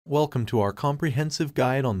Welcome to our comprehensive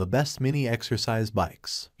guide on the best mini exercise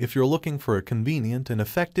bikes. If you're looking for a convenient and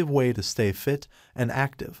effective way to stay fit and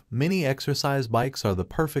active, mini exercise bikes are the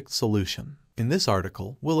perfect solution. In this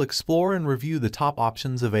article, we'll explore and review the top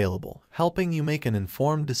options available, helping you make an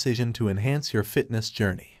informed decision to enhance your fitness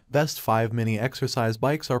journey. Best 5 mini exercise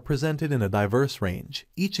bikes are presented in a diverse range,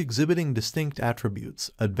 each exhibiting distinct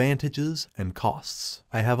attributes, advantages, and costs.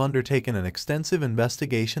 I have undertaken an extensive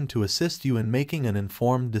investigation to assist you in making an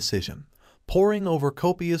informed decision, poring over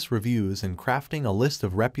copious reviews and crafting a list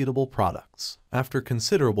of reputable products. After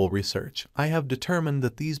considerable research, I have determined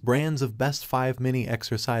that these brands of best 5 mini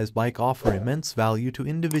exercise bike offer immense value to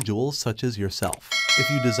individuals such as yourself. If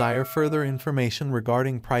you desire further information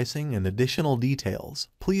regarding pricing and additional details,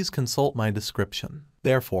 please consult my description.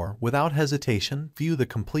 Therefore, without hesitation, view the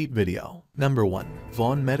complete video. Number 1.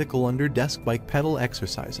 Vaunn Medical Under Desk Bike Pedal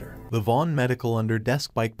Exerciser. The Vaunn Medical Under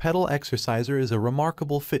Desk Bike Pedal Exerciser is a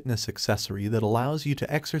remarkable fitness accessory that allows you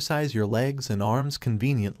to exercise your legs and arms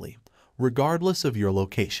conveniently, regardless of your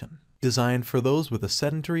location. Designed for those with a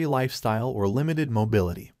sedentary lifestyle or limited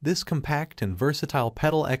mobility, this compact and versatile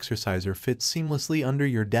pedal exerciser fits seamlessly under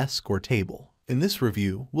your desk or table. In this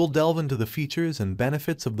review, we'll delve into the features and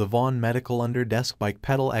benefits of the Vaunn Medical Under Desk Bike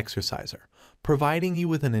Pedal Exerciser, providing you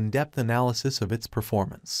with an in-depth analysis of its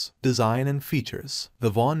performance, design, and features. The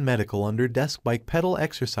Vaunn Medical Under Desk Bike Pedal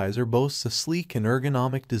Exerciser boasts a sleek and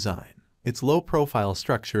ergonomic design. Its low-profile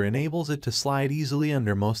structure enables it to slide easily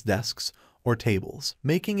under most desks or tables,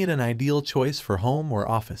 making it an ideal choice for home or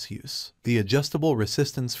office use. The adjustable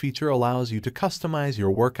resistance feature allows you to customize your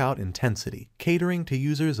workout intensity, catering to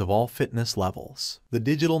users of all fitness levels. The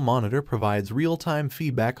digital monitor provides real-time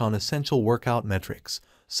feedback on essential workout metrics,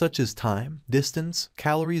 such as time, distance,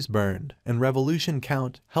 calories burned, and revolution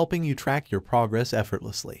count, helping you track your progress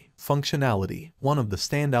effortlessly. Functionality. One of the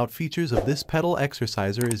standout features of this pedal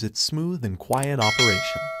exerciser is its smooth and quiet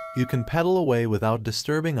operation. You can pedal away without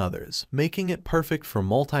disturbing others, making it perfect for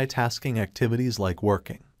multitasking activities like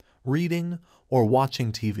working, reading, or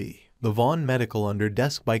watching TV. The Vaunn Medical Under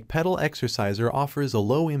Desk Bike Pedal Exerciser offers a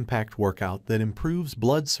low-impact workout that improves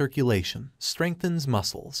blood circulation, strengthens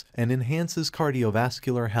muscles, and enhances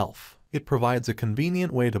cardiovascular health. It provides a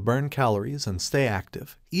convenient way to burn calories and stay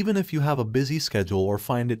active, even if you have a busy schedule or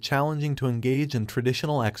find it challenging to engage in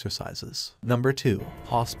traditional exercises. Number 2.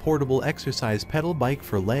 Hausse Portable Exercise Pedal Bike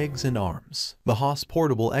for Legs and Arms. The Hausse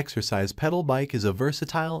Portable Exercise Pedal Bike is a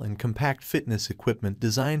versatile and compact fitness equipment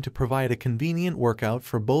designed to provide a convenient workout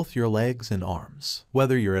for both your legs and arms.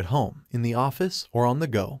 Whether you're at home, in the office, or on the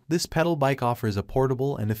go, this pedal bike offers a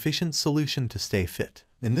portable and efficient solution to stay fit.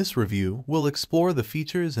 In this review, we'll explore the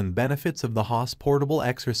features and benefits of the Hausse Portable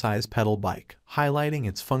Exercise Pedal Bike, highlighting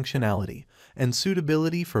its functionality and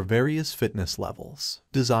suitability for various fitness levels.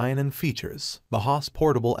 Design and features. The Hausse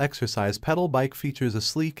Portable Exercise Pedal Bike features a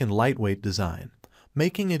sleek and lightweight design,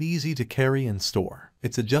 making it easy to carry and store.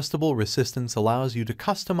 Its adjustable resistance allows you to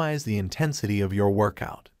customize the intensity of your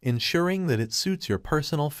workout, ensuring that it suits your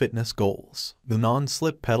personal fitness goals. The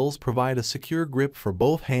non-slip pedals provide a secure grip for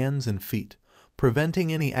both hands and feet,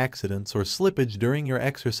 preventing any accidents or slippage during your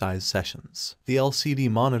exercise sessions. The LCD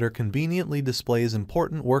monitor conveniently displays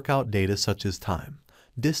important workout data such as time,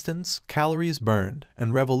 distance, calories burned,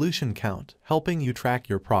 and revolution count, helping you track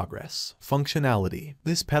your progress. Functionality.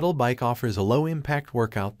 This pedal bike offers a low-impact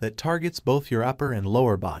workout that targets both your upper and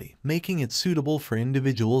lower body, making it suitable for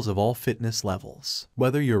individuals of all fitness levels.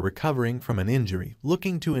 Whether you're recovering from an injury,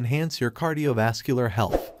 looking to enhance your cardiovascular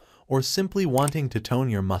health, or simply wanting to tone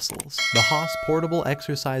your muscles, the Hausse Portable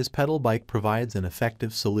Exercise Pedal Bike provides an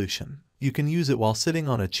effective solution. You can use it while sitting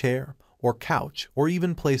on a chair or couch, or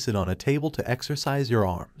even place it on a table to exercise your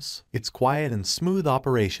arms. Its quiet and smooth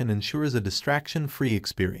operation ensures a distraction-free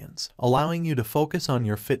experience, allowing you to focus on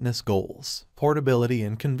your fitness goals. Portability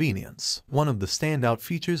and convenience. One of the standout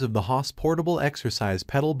features of the Hausse Portable Exercise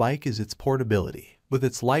Pedal Bike is its portability. With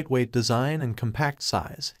its lightweight design and compact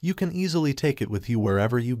size, you can easily take it with you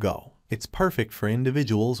wherever you go. It's perfect for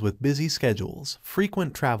individuals with busy schedules,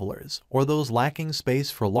 frequent travelers, or those lacking space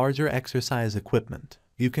for larger exercise equipment.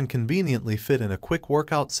 You can conveniently fit in a quick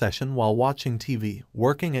workout session while watching TV,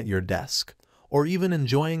 working at your desk, or even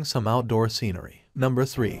enjoying some outdoor scenery. Number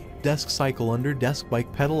 3. Desk Cycle Under Desk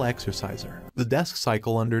Bike Pedal Exerciser. The Desk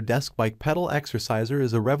Cycle Under Desk Bike Pedal Exerciser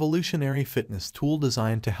is a revolutionary fitness tool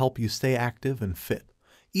designed to help you stay active and fit,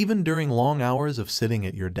 even during long hours of sitting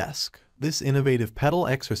at your desk. This innovative pedal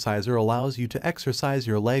exerciser allows you to exercise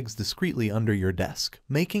your legs discreetly under your desk,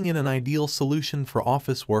 making it an ideal solution for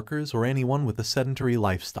office workers or anyone with a sedentary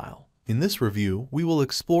lifestyle. In this review, we will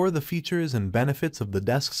explore the features and benefits of the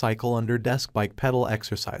Desk Cycle Under Desk Bike Pedal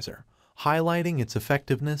Exerciser, highlighting its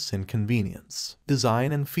effectiveness and convenience.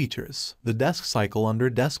 Design and features. The Desk Cycle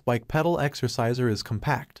Under Desk Bike Pedal Exerciser is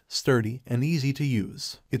compact, sturdy, and easy to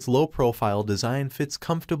use. Its low-profile design fits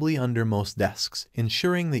comfortably under most desks,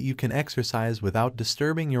 ensuring that you can exercise without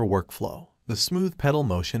disturbing your workflow. The smooth pedal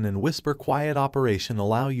motion and whisper-quiet operation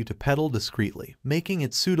allow you to pedal discreetly, making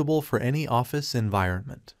it suitable for any office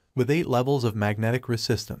environment. With 8 levels of magnetic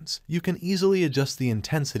resistance, you can easily adjust the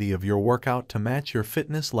intensity of your workout to match your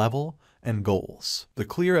fitness level and goals. The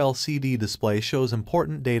clear LCD display shows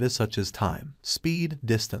important data such as time, speed,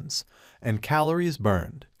 distance, and calories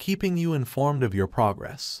burned, keeping you informed of your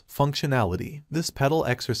progress. Functionality. This pedal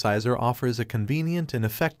exerciser offers a convenient and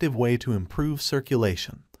effective way to improve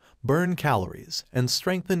circulation, burn calories, and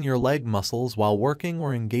strengthen your leg muscles while working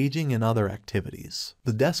or engaging in other activities.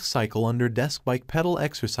 The Desk Cycle Under Desk Bike Pedal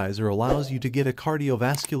Exerciser allows you to get a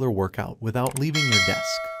cardiovascular workout without leaving your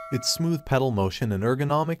desk. Its smooth pedal motion and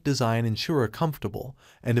ergonomic design ensure a comfortable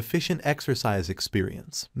and efficient exercise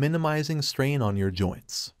experience, minimizing strain on your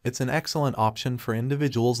joints. It's an excellent option for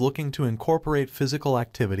individuals looking to incorporate physical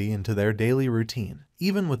activity into their daily routine,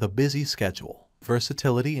 even with a busy schedule.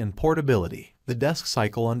 Versatility and portability. The Desk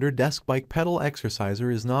Cycle Under Desk Bike Pedal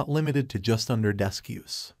Exerciser is not limited to just under desk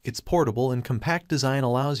use. Its portable and compact design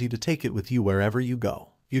allows you to take it with you wherever you go.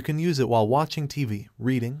 You can use it while watching TV,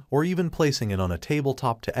 reading, or even placing it on a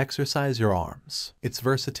tabletop to exercise your arms. Its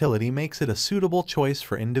versatility makes it a suitable choice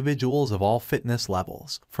for individuals of all fitness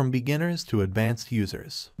levels, from beginners to advanced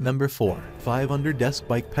users. Number 4. Vive Under Desk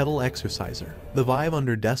Bike Pedal Exerciser. The Vive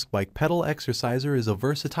Under Desk Bike Pedal Exerciser is a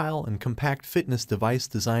versatile and compact fitness device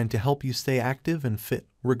designed to help you stay active and fit,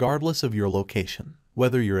 regardless of your location.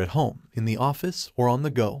 Whether you're at home, in the office, or on the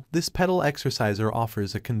go, this pedal exerciser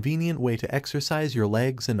offers a convenient way to exercise your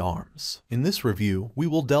legs and arms. In this review, we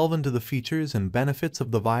will delve into the features and benefits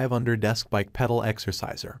of the Vive Under Desk Bike Pedal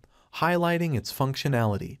Exerciser, highlighting its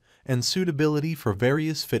functionality and suitability for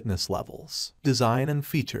various fitness levels. Design and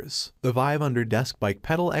features. The Vive Under Desk Bike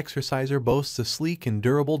Pedal Exerciser boasts a sleek and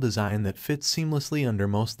durable design that fits seamlessly under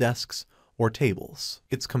most desks or tables.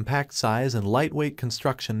 Its compact size and lightweight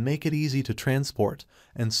construction make it easy to transport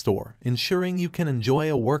and store, ensuring you can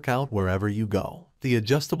enjoy a workout wherever you go. The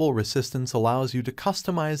adjustable resistance allows you to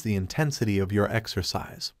customize the intensity of your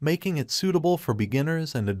exercise, making it suitable for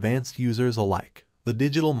beginners and advanced users alike. The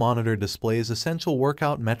digital monitor displays essential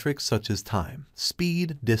workout metrics such as time,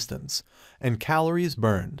 speed, distance, and calories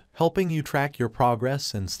burned, helping you track your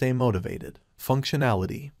progress and stay motivated.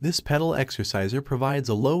 Functionality. This pedal exerciser provides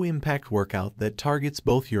a low-impact workout that targets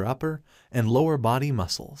both your upper and lower body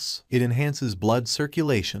muscles. It enhances blood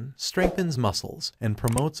circulation, strengthens muscles, and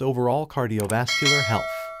promotes overall cardiovascular health.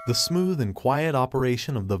 The smooth and quiet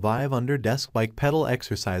operation of the Vive Under Desk Bike Pedal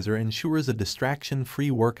Exerciser ensures a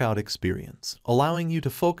distraction-free workout experience, allowing you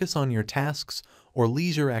to focus on your tasks or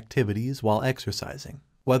leisure activities while exercising.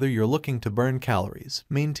 Whether you're looking to burn calories,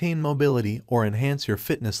 maintain mobility, or enhance your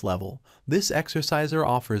fitness level, this exerciser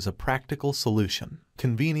offers a practical solution.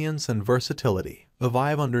 Convenience and versatility. The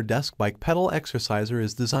Vive Under Desk Bike Pedal Exerciser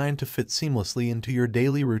is designed to fit seamlessly into your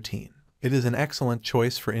daily routine. It is an excellent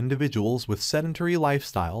choice for individuals with sedentary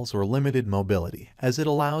lifestyles or limited mobility, as it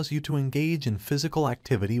allows you to engage in physical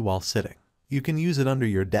activity while sitting. You can use it under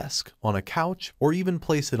your desk, on a couch, or even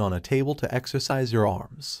place it on a table to exercise your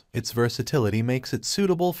arms. Its versatility makes it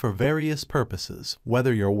suitable for various purposes,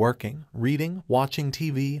 whether you're working, reading, watching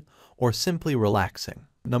TV, or simply relaxing.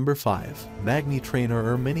 Number 5.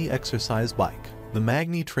 MagneTrainer-ER Mini Exercise Bike. The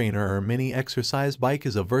MagneTrainer-ER Mini Exercise Bike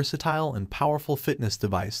is a versatile and powerful fitness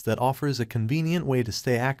device that offers a convenient way to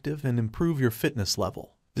stay active and improve your fitness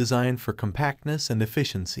level. Designed for compactness and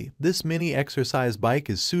efficiency, this mini exercise bike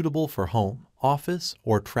is suitable for home, office,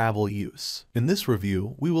 or travel use. In this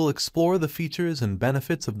review, we will explore the features and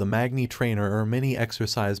benefits of the MagneTrainer-ER Mini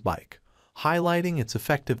Exercise Bike, highlighting its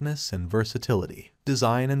effectiveness and versatility.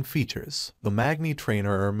 Design and features. The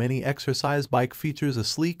MagneTrainer-ER Mini Exercise Bike features a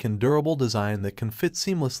sleek and durable design that can fit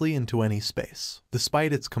seamlessly into any space.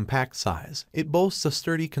 Despite its compact size, it boasts a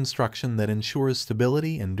sturdy construction that ensures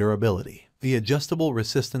stability and durability. The adjustable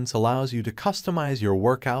resistance allows you to customize your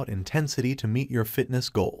workout intensity to meet your fitness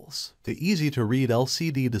goals. The easy-to-read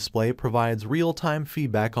LCD display provides real-time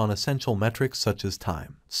feedback on essential metrics such as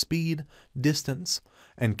time, speed, distance,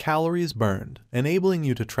 and calories burned, enabling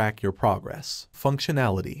you to track your progress.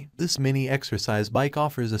 Functionality. This mini exercise bike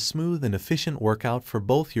offers a smooth and efficient workout for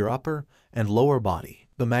both your upper and lower body.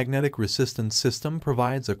 The magnetic resistance system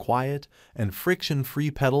provides a quiet and friction-free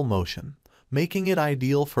pedal motion, making it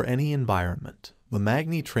ideal for any environment. The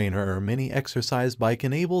MagneTrainer-ER Mini Exercise Bike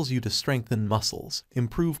enables you to strengthen muscles,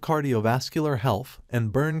 improve cardiovascular health,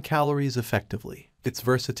 and burn calories effectively. Its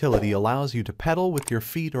versatility allows you to pedal with your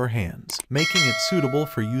feet or hands, making it suitable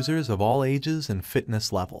for users of all ages and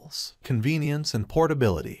fitness levels. Convenience and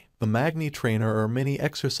portability. The MagneTrainer-ER mini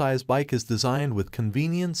exercise bike is designed with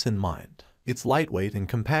convenience in mind. Its lightweight and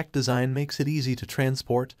compact design makes it easy to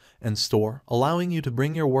transport and store, allowing you to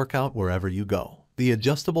bring your workout wherever you go. The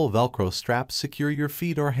adjustable Velcro straps secure your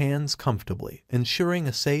feet or hands comfortably, ensuring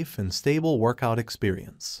a safe and stable workout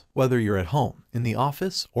experience. Whether you're at home, in the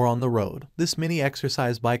office, or on the road, this mini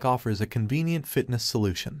exercise bike offers a convenient fitness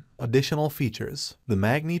solution. Additional features. The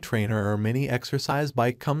MagneTrainer-ER mini exercise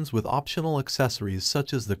bike comes with optional accessories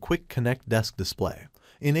such as the Quick Connect desk display,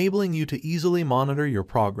 enabling you to easily monitor your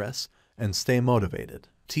progress and stay motivated.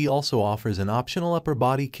 It also offers an optional upper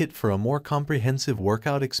body kit for a more comprehensive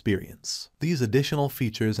workout experience. These additional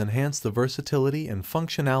features enhance the versatility and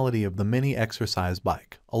functionality of the mini exercise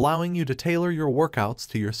bike, allowing you to tailor your workouts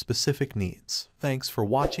to your specific needs. Thanks for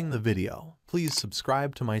watching the video. Please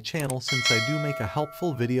subscribe to my channel since I do make a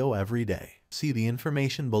helpful video every day. See the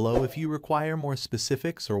information below if you require more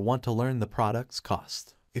specifics or want to learn the product's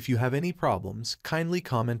cost. If you have any problems, kindly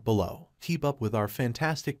comment below. Keep up with our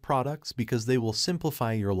fantastic products because they will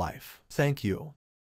simplify your life. Thank you.